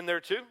you would have been there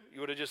too?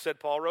 You would have just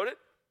said Paul wrote it?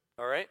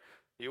 All right.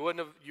 You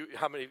wouldn't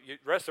have, the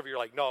rest of you are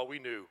like, no, we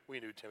knew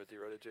Timothy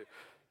wrote it too.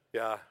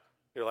 Yeah.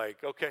 You're like,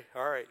 okay,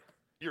 all right.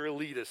 You're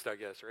elitist, I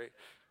guess,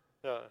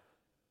 right?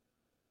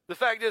 The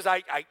fact is,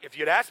 if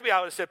you'd asked me, I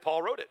would have said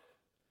Paul wrote it.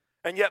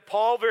 And yet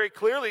Paul very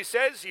clearly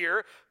says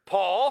here,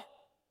 Paul,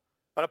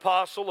 an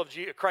apostle of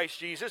Christ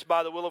Jesus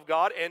by the will of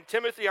God, and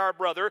Timothy, our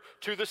brother,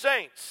 to the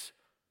saints.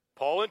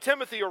 Paul and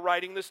Timothy are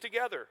writing this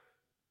together.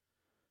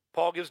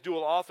 Paul gives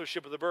dual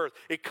authorship of the birth.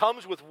 It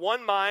comes with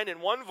one mind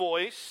and one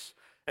voice,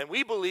 and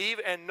we believe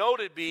and know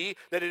to be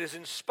that it is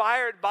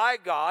inspired by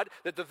God,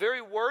 that the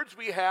very words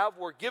we have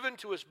were given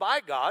to us by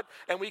God,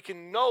 and we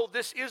can know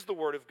this is the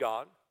word of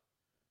God.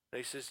 And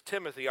he says,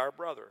 Timothy, our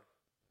brother.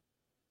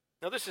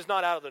 Now, this is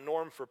not out of the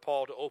norm for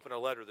Paul to open a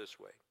letter this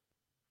way.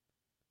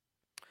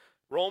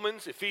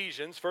 Romans,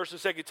 Ephesians, 1st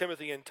and 2nd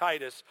Timothy, and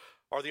Titus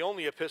are the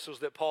only epistles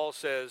that Paul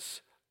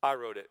says, I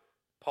wrote it.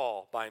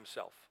 Paul by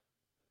himself.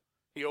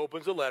 He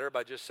opens a letter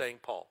by just saying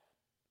Paul.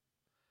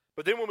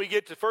 But then when we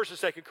get to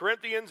 1st and 2nd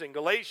Corinthians and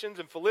Galatians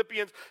and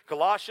Philippians,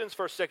 Colossians,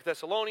 1st and 2nd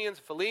Thessalonians,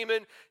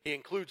 Philemon, he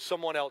includes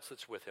someone else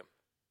that's with him.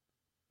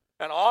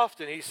 And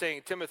often he's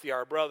saying, Timothy,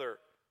 our brother.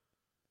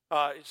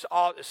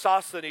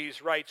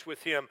 Sosthenes writes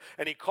with him,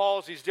 and he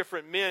calls these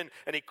different men,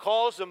 and he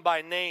calls them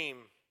by name.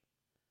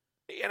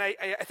 And I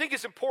think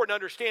it's important to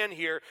understand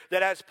here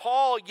that as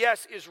Paul,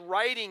 yes, is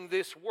writing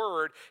this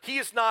word, he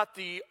is not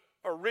the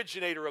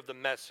originator of the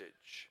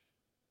message.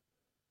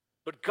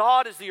 But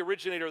God is the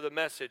originator of the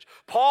message.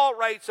 Paul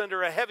writes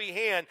under a heavy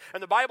hand,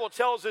 and the Bible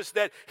tells us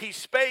that he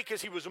spake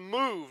as he was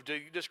moved,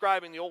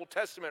 describing the Old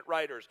Testament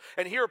writers.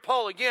 And here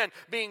Paul, again,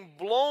 being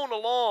blown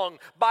along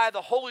by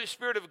the Holy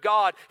Spirit of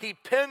God, he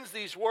pens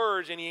these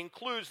words and he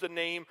includes the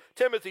name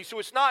Timothy. So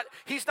he's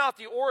not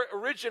the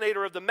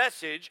originator of the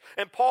message,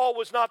 and Paul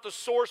was not the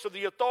source of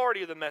the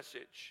authority of the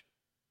message.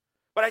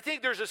 But I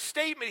think there's a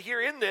statement here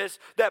in this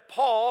that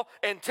Paul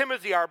and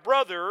Timothy, our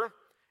brother,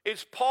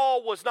 is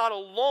Paul was not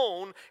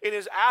alone in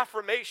his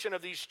affirmation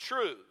of these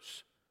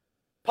truths.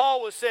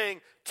 Paul was saying,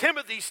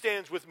 Timothy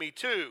stands with me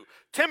too.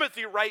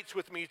 Timothy writes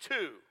with me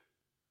too.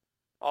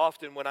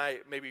 Often when I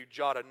maybe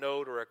jot a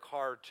note or a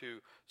card to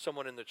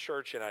someone in the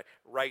church and I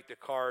write the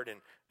card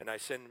and I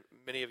send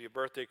many of you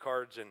birthday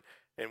cards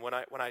and when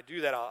I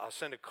do that, I'll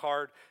send a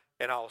card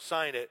and I'll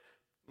sign it,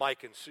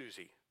 Mike and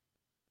Susie.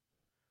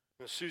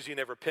 Susie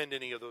never penned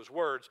any of those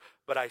words,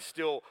 but I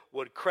still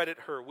would credit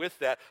her with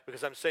that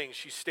because I'm saying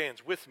she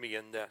stands with me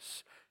in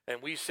this.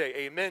 And we say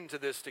amen to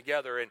this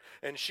together.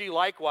 And she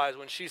likewise,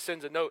 when she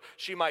sends a note,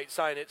 she might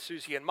sign it,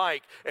 Susie and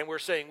Mike, and we're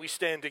saying we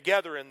stand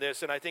together in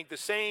this. And I think the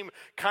same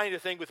kind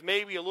of thing with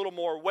maybe a little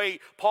more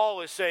weight,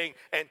 Paul is saying,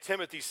 and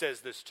Timothy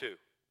says this too.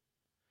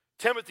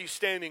 Timothy's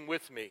standing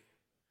with me.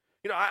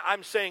 You know,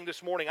 I'm saying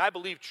this morning, I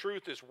believe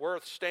truth is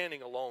worth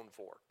standing alone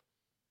for.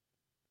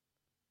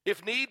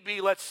 If need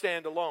be, let's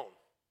stand alone.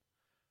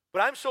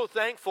 But I'm so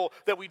thankful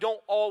that we don't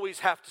always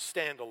have to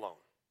stand alone.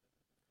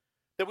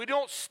 That we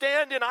don't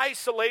stand in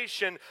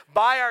isolation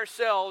by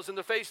ourselves in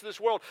the face of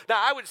this world.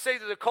 Now, I would say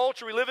that the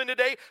culture we live in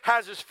today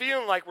has us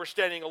feeling like we're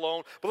standing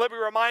alone. But let me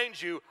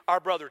remind you, our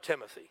brother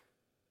Timothy.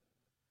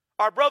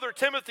 Our brother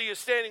Timothy is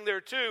standing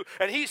there too,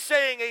 and he's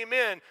saying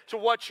amen to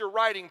what you're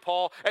writing,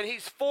 Paul, and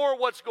he's for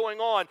what's going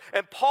on.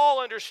 And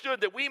Paul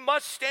understood that we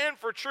must stand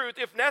for truth,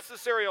 if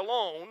necessary,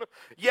 alone,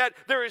 yet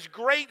there is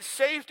great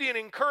safety and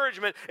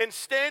encouragement in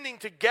standing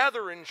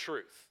together in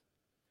truth.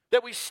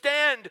 That we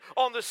stand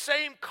on the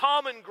same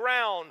common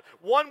ground,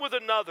 one with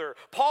another.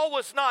 Paul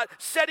was not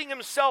setting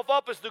himself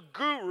up as the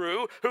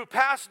guru who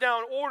passed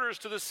down orders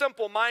to the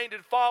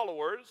simple-minded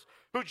followers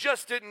who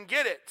just didn't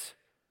get it.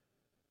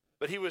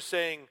 But he was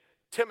saying,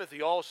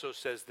 Timothy also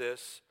says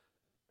this,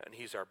 and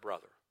he's our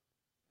brother.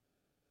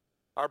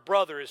 Our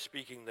brother is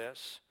speaking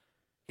this.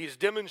 He's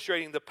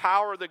demonstrating the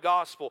power of the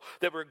gospel,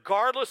 that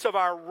regardless of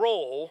our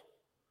role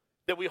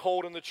that we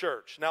hold in the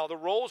church. Now, the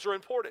roles are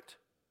important.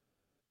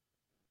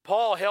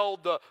 Paul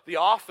held the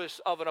office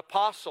of an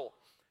apostle,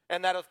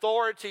 and that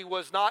authority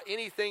was not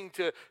anything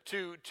to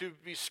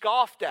be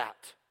scoffed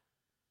at.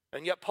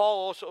 And yet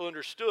Paul also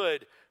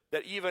understood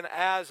that even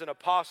as an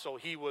apostle,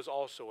 he was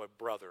also a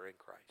brother in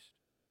Christ.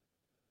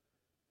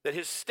 That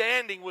his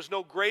standing was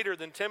no greater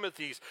than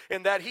Timothy's,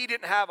 and that he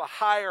didn't have a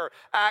higher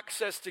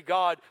access to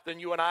God than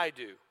you and I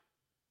do.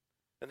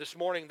 And this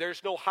morning,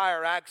 there's no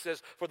higher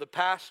access for the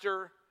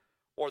pastor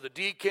or the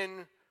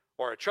deacon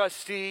or a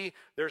trustee.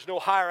 There's no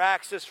higher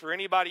access for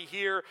anybody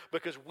here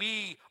because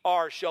we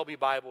are Shelby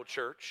Bible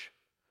Church.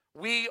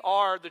 We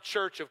are the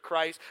church of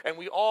Christ, and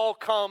we all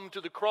come to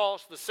the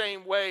cross the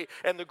same way,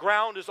 and the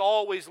ground is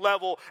always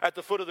level at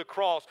the foot of the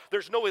cross.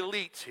 There's no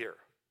elites here.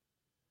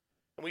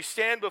 And we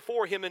stand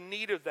before him in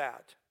need of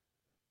that.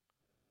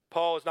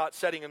 Paul is not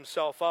setting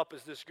himself up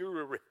as this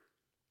guru.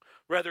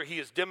 Rather, he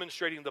is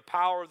demonstrating the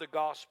power of the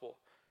gospel,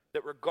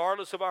 that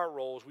regardless of our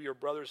roles, we are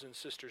brothers and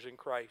sisters in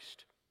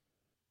Christ.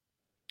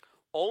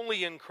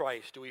 Only in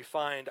Christ do we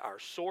find our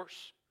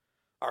source,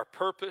 our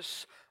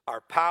purpose,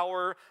 our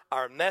power,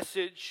 our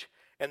message,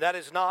 and that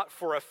is not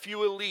for a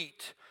few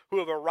elite who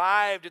have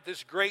arrived at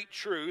this great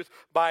truth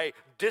by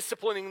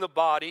disciplining the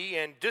body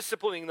and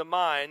disciplining the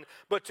mind,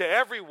 but to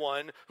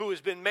everyone who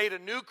has been made a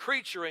new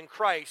creature in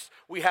Christ,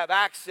 we have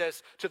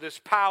access to this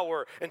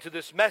power and to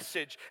this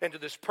message and to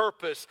this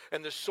purpose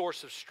and this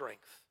source of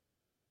strength.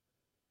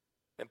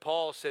 And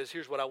Paul says,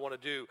 here's what I want to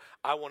do.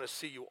 I want to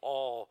see you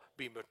all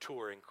be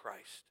mature in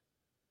Christ.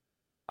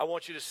 I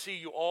want you to see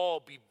you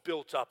all be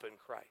built up in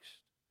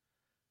Christ.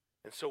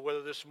 And so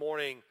whether this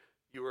morning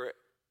you were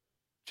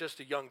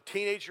just a young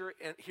teenager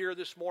here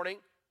this morning,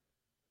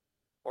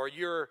 or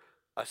you're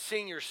a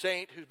senior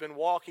saint who's been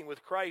walking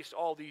with Christ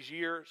all these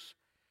years,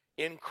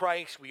 in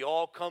Christ we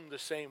all come the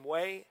same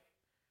way,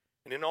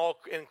 and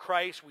in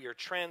Christ we are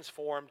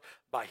transformed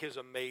by his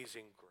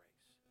amazing grace.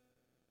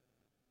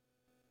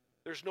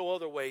 There's no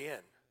other way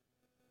in.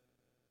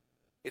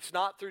 It's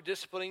not through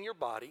disciplining your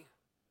body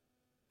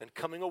and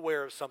coming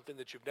aware of something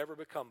that you've never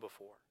become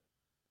before,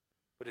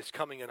 but it's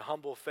coming in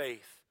humble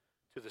faith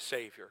to the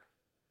Savior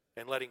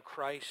and letting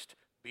Christ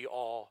be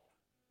all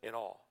in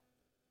all.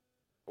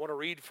 I want to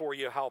read for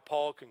you how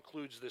Paul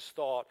concludes this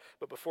thought,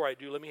 but before I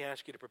do, let me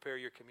ask you to prepare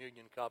your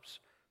communion cups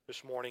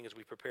this morning as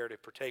we prepare to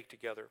partake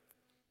together.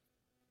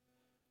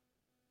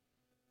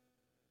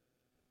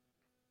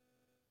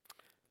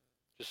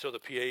 Just so the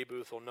PA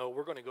booth will know,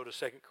 we're going to go to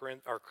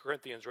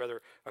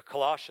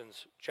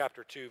Colossians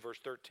chapter 2, verse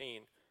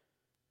 13,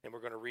 and we're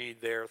going to read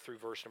there through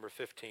verse number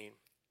 15.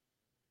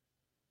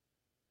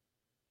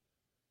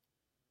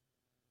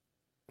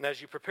 And as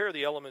you prepare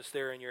the elements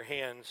there in your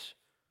hands,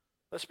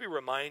 let's be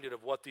reminded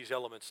of what these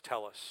elements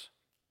tell us.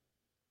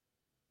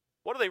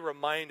 What do they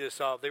remind us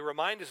of? They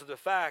remind us of the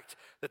fact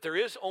that there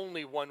is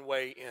only one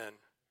way in.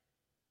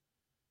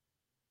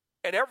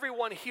 And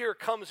everyone here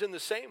comes in the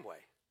same way,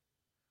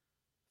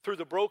 through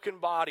the broken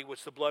body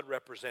which the blood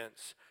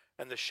represents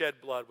and the shed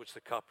blood which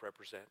the cup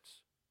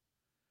represents.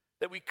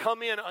 That we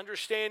come in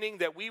understanding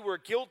that we were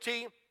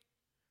guilty,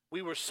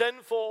 we were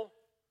sinful,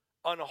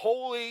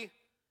 unholy,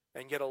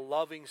 and yet a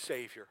loving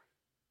Savior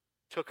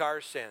took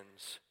our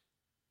sins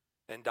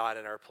and died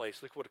in our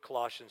place. Look what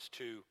Colossians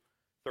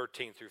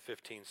 2:13 through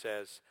 15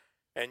 says.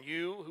 And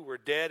you who were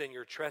dead in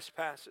your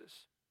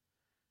trespasses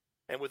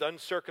and with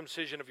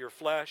uncircumcision of your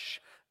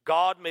flesh,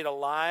 God made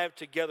alive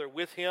together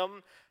with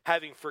him,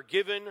 having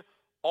forgiven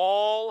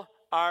all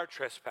our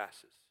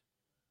trespasses,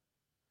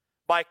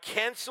 by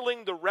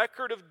canceling the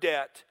record of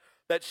debt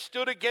that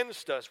stood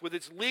against us with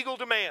its legal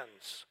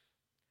demands.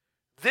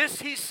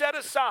 This he set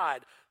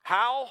aside.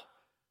 How?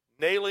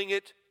 Nailing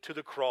it to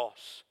the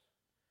cross.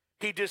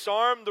 He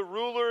disarmed the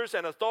rulers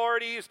and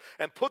authorities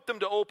and put them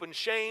to open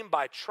shame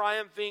by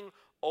triumphing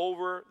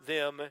over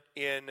them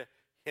in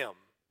him.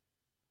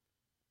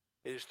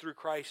 It is through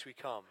Christ we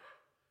come.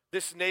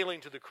 This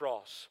nailing to the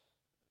cross.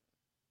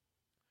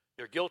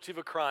 You're guilty of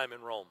a crime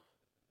in Rome.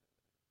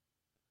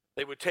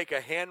 They would take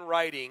a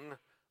handwriting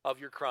of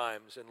your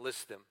crimes and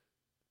list them.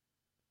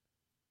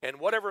 And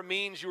whatever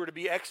means you were to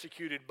be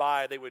executed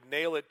by, they would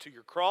nail it to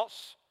your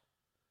cross.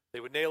 They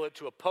would nail it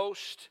to a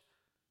post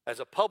as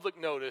a public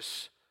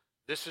notice.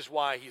 This is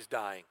why he's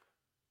dying.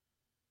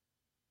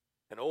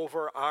 And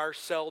over our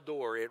cell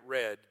door it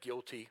read,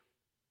 guilty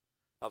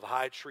of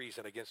high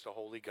treason against a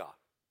holy God.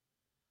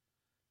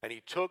 And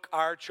he took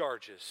our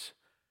charges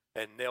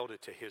and nailed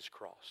it to his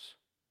cross.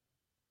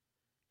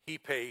 He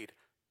paid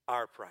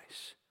our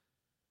price.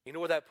 You know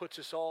where that puts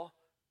us all?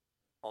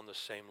 On the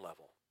same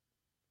level.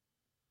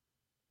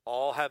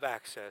 All have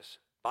access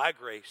by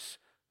grace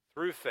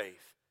through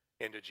faith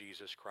into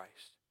Jesus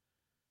Christ.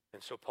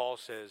 And so Paul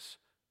says,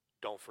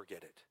 don't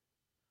forget it.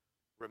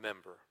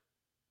 Remember,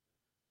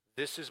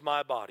 this is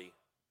my body,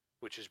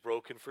 which is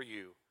broken for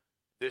you.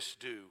 This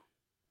do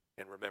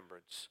in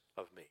remembrance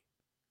of me.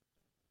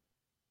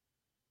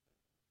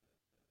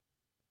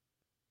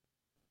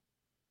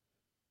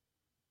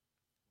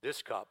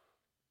 This cup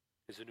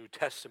is the New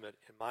Testament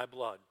in my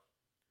blood.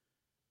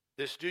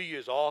 This do ye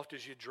as oft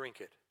as you drink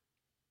it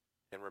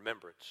in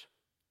remembrance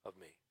of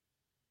me.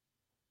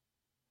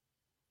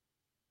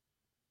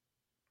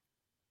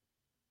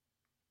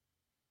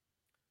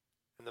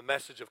 And the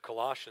message of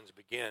Colossians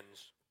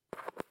begins,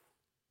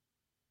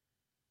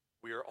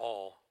 we are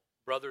all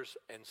brothers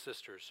and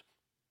sisters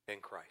in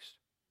Christ.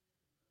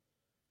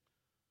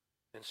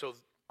 And so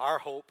our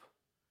hope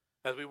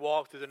as we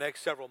walk through the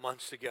next several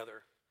months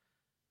together,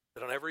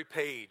 that on every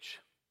page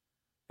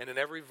and in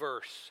every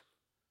verse,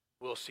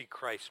 we'll see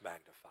Christ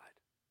magnified.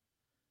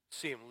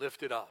 See him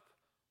lifted up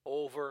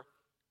over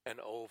and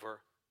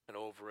over and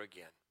over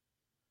again.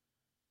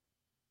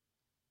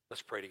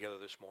 Let's pray together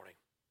this morning.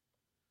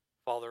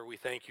 Father, we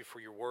thank you for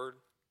your word.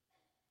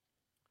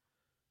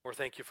 Lord,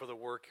 thank you for the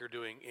work you're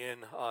doing in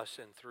us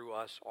and through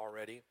us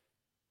already.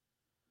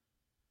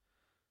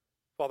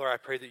 Father, I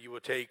pray that you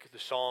would take the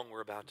song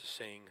we're about to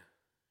sing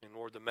and,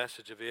 Lord, the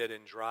message of it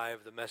and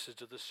drive the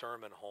message of the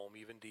sermon home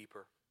even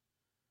deeper.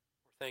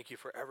 Thank you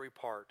for every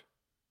part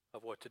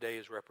of what today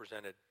is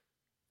represented.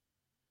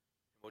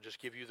 We'll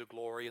just give you the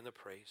glory and the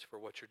praise for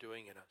what you're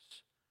doing in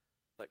us.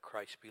 Let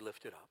Christ be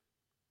lifted up.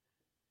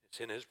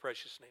 It's in his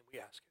precious name we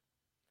ask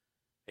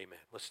it. Amen.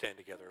 Let's stand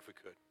together if we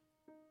could.